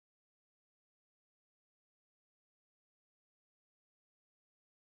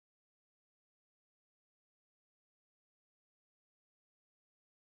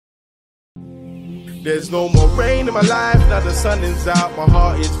There's no more rain in my life, now the sun is out. My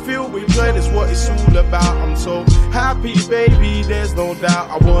heart is filled with joy, that's what it's all about. I'm so happy, baby, there's no doubt.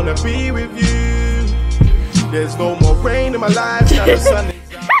 I wanna be with you. There's no more rain in my life, now the sun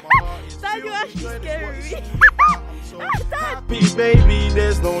is out. My heart is filled with joy, that's what it's all about. I'm so happy, baby,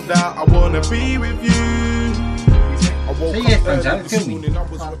 there's no doubt. I wanna be with you. So yeah, friends, how filming.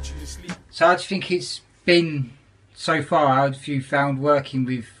 So how do you think it's been so far? How have you found working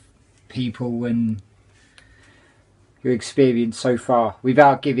with people and your experience so far,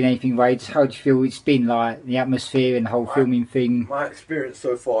 without giving anything away? Just how do you feel it's been, like the atmosphere and the whole filming thing? My experience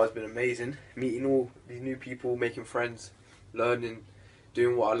so far has been amazing. Meeting all these new people, making friends, learning,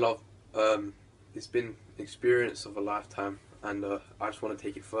 doing what I love. It's been an experience of a lifetime, and I just want to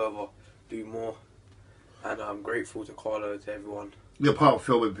take it further, do more, and I'm grateful to Carlo, to everyone. You're part of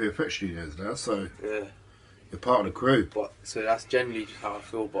filming VFX Studios now, so yeah, you're part of the crew. But so that's generally just how I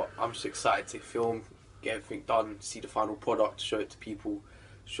feel. But I'm just excited to film, get everything done, see the final product, show it to people,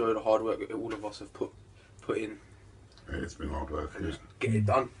 show the hard work that all of us have put in. Yeah, it's been hard work. And just get it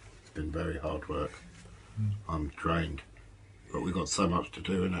done. It's been very hard work. I'm drained, but we've got so much to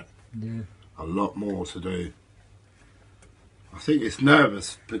do, innit? Yeah. A lot more to do. I think it's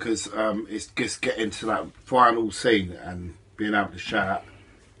nervous because it's just getting to that final scene and being able to shout,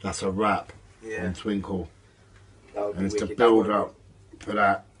 "That's a wrap!" on Twinkle, and it's to build up for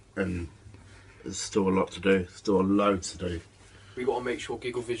that, and there's still a lot to do. Still a load to do. We got to make sure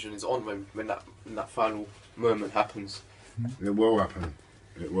Giggle Vision is on when that final moment happens. It will happen.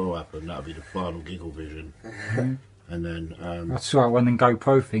 It will happen. That'll be the final Giggle Vision, and then that's right. One of them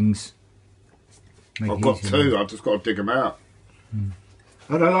GoPro things. I've got two. I've just got to dig them out.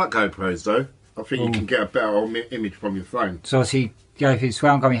 I don't like GoPros though. I think you can get a better image from your phone. So obviously, yeah, if it's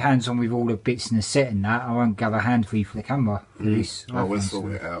where I'm going hands on with all the bits in the set and that, I won't have a hand free for the camera for this. Oh, we'll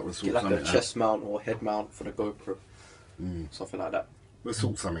sort it out. We'll sort get like something a chest mount or head mount for the GoPro, something like that. We'll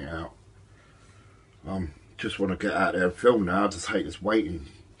sort something out. Just want to get out there and film now. I just hate this waiting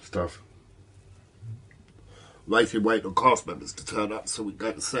stuff. Waiting on cast members to turn up so we can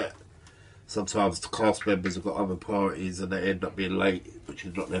go to set. Sometimes the cast members have got other priorities and they end up being late, which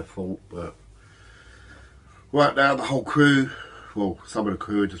is not their fault. But right now, the whole crew, well, some of the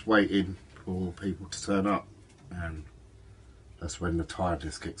crew are just waiting for people to turn up, and that's when the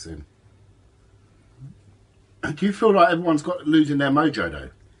tiredness kicks in. Do you feel like everyone's losing their mojo though?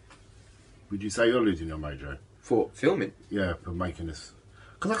 Would you say you're losing your mojo? For filming? Yeah, for making this.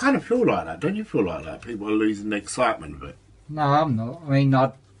 Because I kind of feel like that. Don't you feel like that? People are losing the excitement of it. No, I'm not. I mean,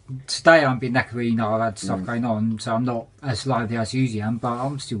 today I'm being knackered, you know, I've had stuff going on, so I'm not as lively as usually am, but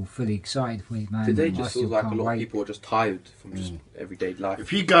I'm still fully excited for it, man. Today just feels like a lot of people are just tired from just everyday life.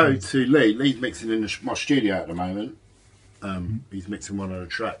 If you go to Lee's mixing in my studio at the moment. He's mixing one of the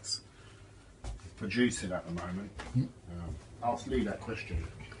tracks. He's producing at the moment. Ask Lee that question.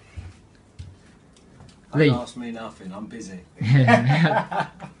 Don't ask me nothing, I'm busy. I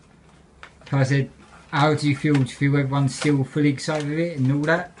said, how do you feel? Do you feel everyone's still fully excited with it and all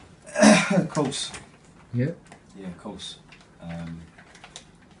that? Of course. Yeah? Yeah, of course.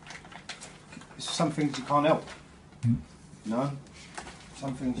 Some things you can't help. No?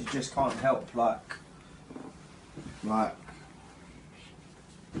 Some things you just can't help, like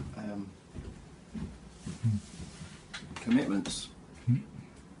commitments.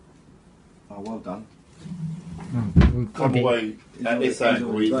 Oh, well done. Come away at this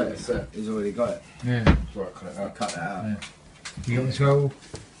angle, he's already got it. Yeah. Right, cut it out. Cut that out. Yeah. You got as well,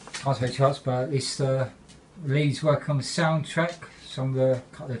 can't say charts, but at least Lee's working on the soundtrack, some of the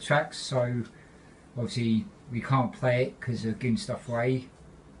couple of tracks, so obviously we can't play it because they're giving stuff away.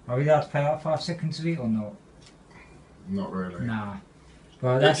 Are we allowed to play out 5 seconds of it or not? Not really. Nah.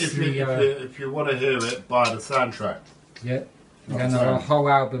 But that's if you want to hear it, buy the soundtrack. Yeah. We're going to have a whole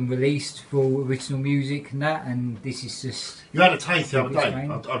album released for original music and that, and this is just... You had a taste the other day.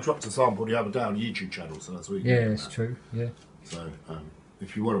 I dropped a sample the other day on the YouTube channel, so that's what you yeah, it's true, yeah. So,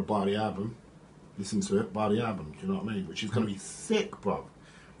 if you want to buy the album, listen to it, buy the album, do you know what I mean? Which is going to be sick, bro.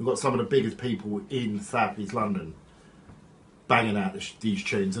 We've got some of the biggest people in South East London banging out these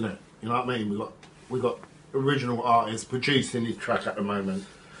tunes, innit? You know what I mean? We've got original artists producing this track at the moment.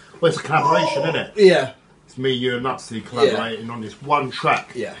 Well, it's a collaboration, isn't it? Yeah. It's me, you and Nutsy collaborating on this one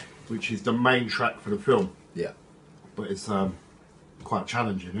track, which is the main track for the film. Yeah. But it's quite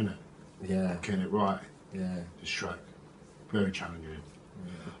challenging, isn't it? Yeah. Getting it right. Yeah. This track. Very challenging.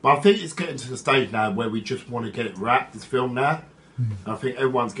 Yeah. But I think it's getting to the stage now where we just want to get it wrapped, this film now. I think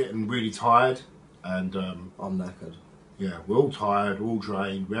everyone's getting really tired, and I'm knackered. Yeah, we're all tired, all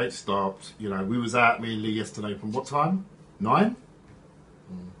drained, we ain't stopped. You know, we was out, me and Lee, yesterday from what time? 9?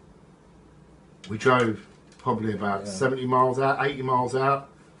 We drove probably about 70 miles out, 80 miles out.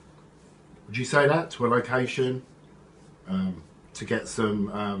 Would you say that? To a location to get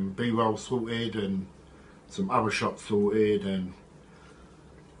some B-roll sorted and some other shots sorted, and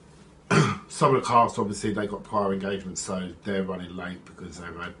some of the cast, obviously, they got prior engagements, so they're running late because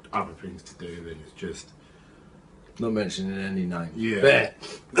they've had other things to do, and it's just... Not mentioning any names. Yeah. Bet.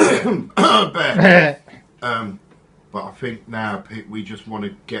 But I think now we just want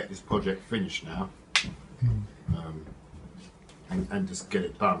to get this project finished now, and just get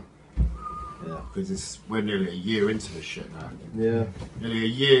it done. Yeah. Because we're nearly a year into this shit now. Yeah. Nearly a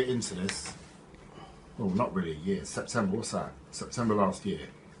year into this. Well, not really a year. September, what's that? September last year.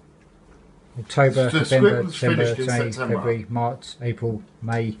 October, The November, script was December, finished in January, September. February, March, April,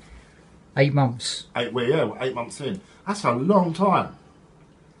 May. 8 months. We're 8 months in. That's a long time.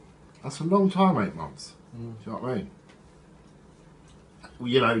 That's a long time, 8 months. Do you know what I mean?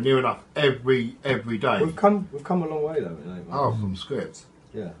 You know, near enough every day. We've come a long way though in 8 months. Oh, from scripts.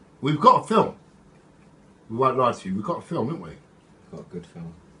 Yeah. We've got a film. We won't lie to you. We've got a film, haven't we? Got a good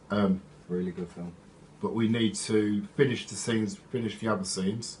film. Really good film. But we need to finish the scenes, finish the other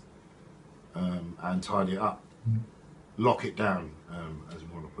scenes, and tidy it up. Lock it down, as we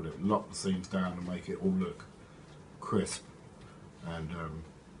want to put it. Lock the scenes down and make it all look crisp. And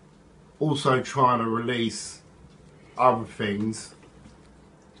also trying to release other things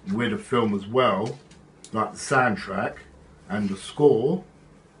with a film as well, like the soundtrack and the score.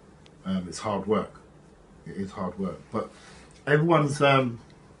 It's hard work. It is hard work. But everyone's,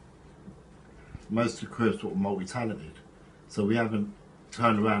 most of the crew are sort of multi-talented. So we haven't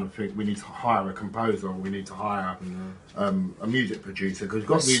turned around and think we need to hire a composer or we need to hire a music producer, because we've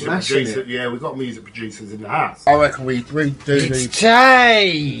got music producers. Yeah, we've got music producers in the house. I reckon we do It's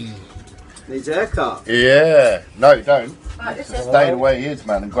Jay! Needs a haircut. Yeah. No, don't. Right, this is Stay the way he is,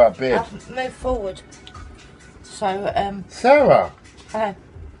 man, and grab a beard. I've moved forward. So, Sarah. hello.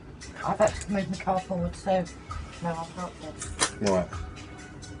 I've actually moved my car forward, so no, I can't do. Right.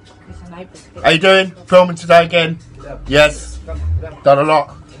 Because the neighbours How you doing? Filming today again? Yes. Done a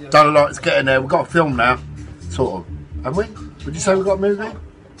lot. Done a lot. It's getting there. We've got a film now. Sort of. Have we? Would you say we've got a movie?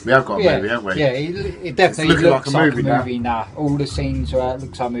 We have got a movie, haven't we? Yeah, it definitely looking looks like a like movie a movie now. All the scenes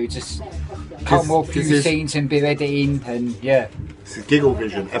looks like a movie. Just a couple more few scenes and bit of editing, and yeah. This is Giggle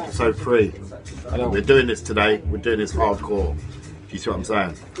Vision, episode 3. We're doing this today. We're doing this hardcore. Do you see what I'm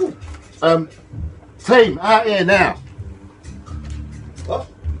saying? Team, out here now. What?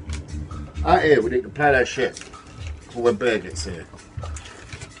 Out here, we need to play that shit before when Bear gets here.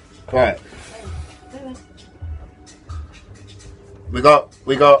 Right. We got.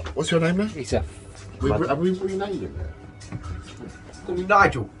 What's your name now? It's a Have we renamed him? Call me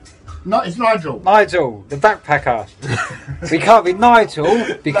Nigel. No, it's Nigel. Nigel, the backpacker. We can't be Nigel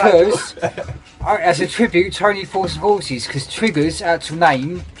because, as a tribute to Only Force of Horses, because Trigger's actual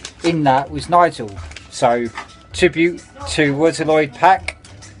name in that was Nigel. So, tribute to Waterloid Pack.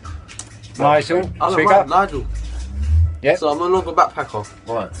 Nigel, Trigger. Right, Nigel. Yep. So I'm no longer backpacker.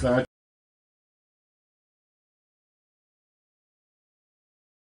 Right, so.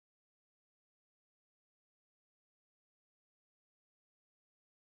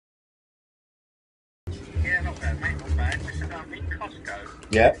 Yeah, not bad, mate, not bad. Listen, I'm in Costco.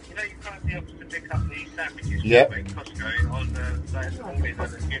 Yeah. You know, you can't be able to pick up these sandwiches Yeah. in Costco on the morning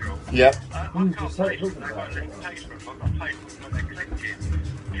of the funeral. Yeah. I can't pay for them. I've got to let you pay for them. I've got to pay for them when they're collected.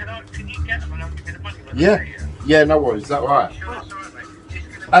 Can you get them and I'll give you the money when Yeah. they're here? Yeah, no worries. Is that right? Sure, that's all right, mate.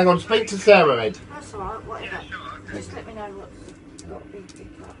 It's gonna Hang on, speak to Sarah, Ed. That's alright, whatever. Just let me know what's got to be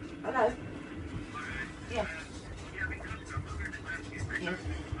picked up. Hello? Yeah. Yes.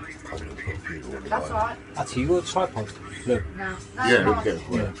 That's alright. Actually, you got a tripod. Look, No. Yeah, fine. okay.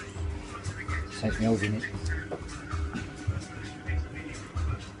 yeah. Saves me holding it.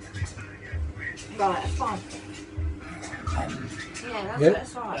 Right, that's fine. Yeah,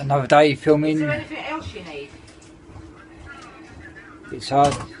 that's alright. Another day Is filming. there anything else you need? It's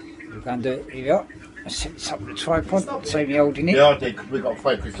hard. We're going to do it. Here we are. I set this up with a tripod. Save me holding it. Yeah, I did, 'cause we've got to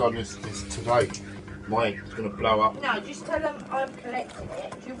focus on this today. Mine's going to blow up. No, just tell them I'm collecting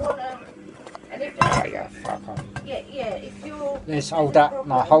it. Do you want to... And if Oh yeah, fuck off. yeah, if you're... Let's hold that.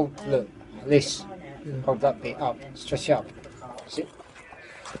 No, hold. Look, this. Hold that bit up. Stretch it up. Sit.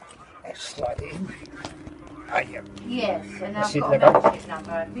 Let's slide it in. Oh yeah. Yes, and That's I've it, got a look up. membership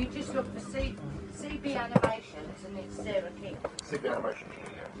number. If you just look for CB Animations and it's Sarah King. If you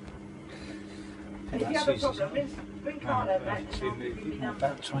have a problem, bring Carlo back and I'll give you the number.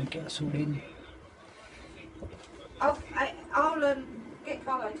 About try and get us all in. I'll get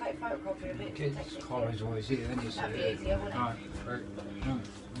Carlo to take a photocopy of it. Carlo's always here, isn't he? That'd be easier, wouldn't it? Right.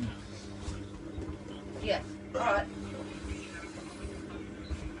 Yeah. Alright.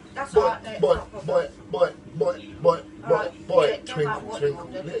 That's Boy, alright. boy, boy, boy, boy, boy, boy, Alright, boy, yeah, go back, twinkle, what you twinkle,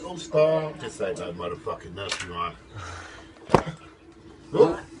 want to do. little star. Just say no motherfucking nursery rhyme. Oh,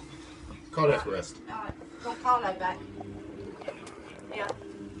 Alright. cardiac arrest. Alright. Got Carlo back. Yeah.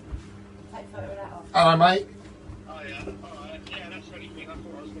 Take a photo of that off. Hello, mate. Oh yeah, alright. Yeah, that's the only thing. I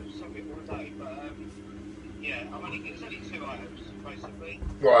thought I was going to sub it all day, but yeah, it's only 2 items, basically.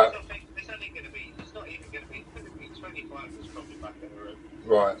 Right. It's only going to be, it's not even going to be, it's going to be 25 that's probably back in the room.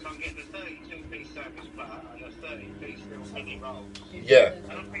 Right. So I'm getting a 32-piece sandwich platter and a 30-piece little mini rolls. Yeah.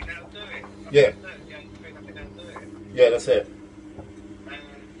 And I think that'll do it. Yeah. I think that'll do it. Yeah, that's it.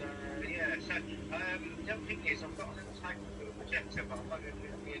 And yeah, so the other thing is I've got a little table with a projector, but I'm not going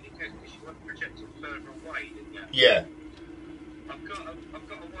to be any good because you want to project it further away, didn't you? Yeah. I've got a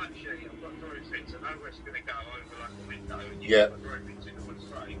white sheet, I've got drawing things, I know where it's going to go over like a window, and you've Yeah. got drawing things in the wood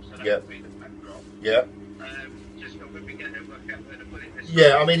frame, so that Yeah. would be the backdrop. Yeah. Just got to be getting to work out where to put it.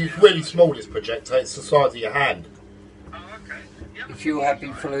 Yeah, I mean, it's really small, this projector. It's the size of your hand. Oh, okay. If you have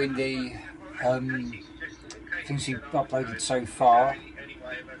been following the things you've uploaded so far,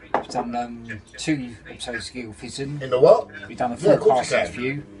 we've done 2 episodes of Giggle Fizzing. In the what? We've done a Yeah, full of course cast you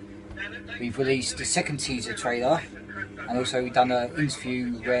can. interview. We've released the 2nd teaser trailer, and also we've done an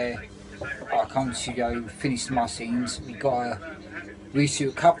interview where I come to go finish my scenes. We've got to reshoot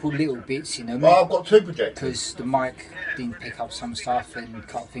a couple little bits in them Well, I've got 2 projectors. because the mic didn't pick up some stuff and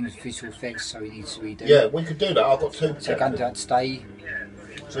cut things with visual effects, so we need to redo. Yeah, we could do that. I've got 2 So we're going to do projectors. that today.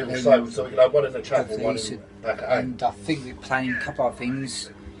 So we can have one in the chapel, Hopefully one it's in back at home. And I think we're planning a couple of things.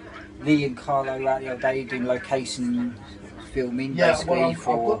 Lee and Carlo were out the other day doing location filming, Yeah, basically well, I've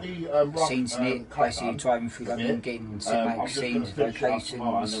for got the rough, scenes in it, cut basically done. driving through London, getting I'm cinematic just going scenes, to finish it up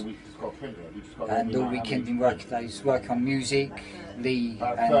tomorrow, and locations. then we've just got to print it. We've just got to And all weekend been working days, working on music. Lee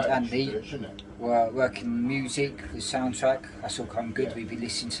and Andy were working on music, the soundtrack. That's all come good. Yeah. We've been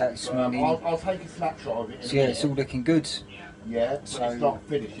listening to that this morning. I'll take a snapshot of it. In So a yeah, minute. it's all looking good. Yeah, but so it's not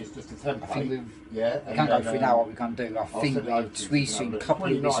finished. It's just a template. I think we've yeah, we can't go through now what we're going to do. I think send it over we're to you, so you can redoing have a look. couple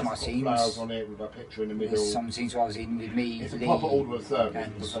Really of bits nice, of my it's got flowers scenes. on it with a picture in the middle. There's some scenes where I was in with me, It's a Lee, proper order of service,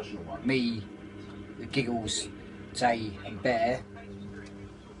 and professional one. me, the Giggles, Jay and Bear.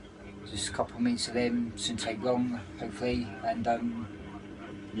 Just a couple of minutes of them, shouldn't take long, hopefully. And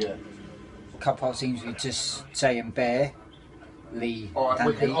Yeah. a couple of scenes with just Jay and Bear, Lee All right, and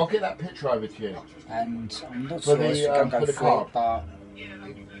wicked. Andy. I'll get that picture over to you. And I'm not For sure if the, we're going for to the go through card. it,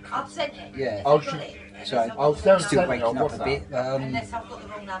 but I've sent it. yeah. I'll Got shoot. it. So I'll still still send it waking on up a WhatsApp. bit. Unless I've got the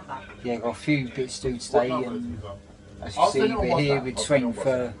wrong number. Yeah, got a few bits to do What today, number and have you got? as you I'll see, send it on we're here, WhatsApp. we're I'll send it waiting on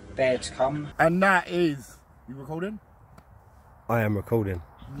for Bear to come. And that is. You recording? I am recording.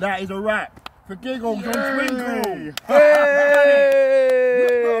 That is a wrap for Giggle on Twinkle.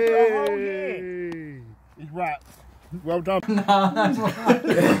 He's wrapped. Well done.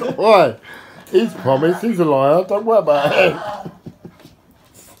 Why? He's promised. He's a liar. Don't worry about it.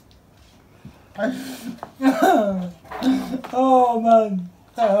 Oh man,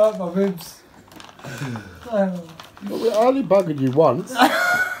 that hurt my ribs. Well, we only buggered you once.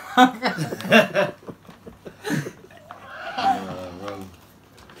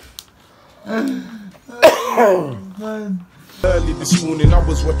 Early this morning, I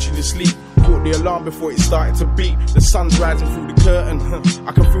was watching you sleep. Caught the alarm before it started to beat. The sun's rising through the curtain.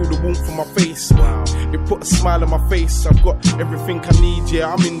 I can feel the warmth on my face. Wow, it put a smile on my face. I've got everything I need,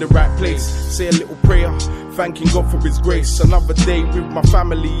 yeah, I'm in the right place. Say a little prayer, thanking God for His grace. Another day with my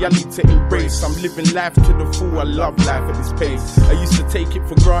family, I need to embrace. I'm living life to the full, I love life at this pace. I used to take it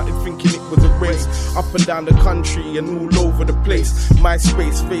for granted, thinking it was a race. Up and down the country and all over the place.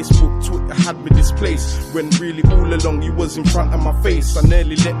 MySpace, Facebook, Twitter had me displaced. When really all along you was in front of my face. I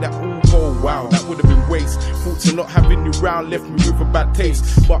nearly let that all go, wow, that would have been waste. Thoughts of not having you round left me with a bad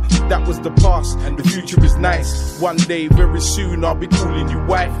taste. But that was the past and the future is nice. One day, very soon, I'll be calling you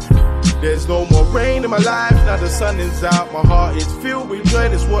wife. There's no more rain in my life, now the sun is out. My heart is filled with joy,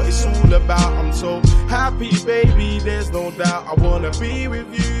 that's what it's all about. I'm so happy, baby, there's no doubt. I wanna be with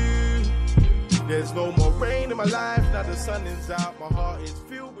you. There's no more rain in my life, now the sun is out. My heart is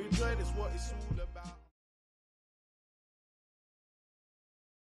filled with joy, that's what it's all about.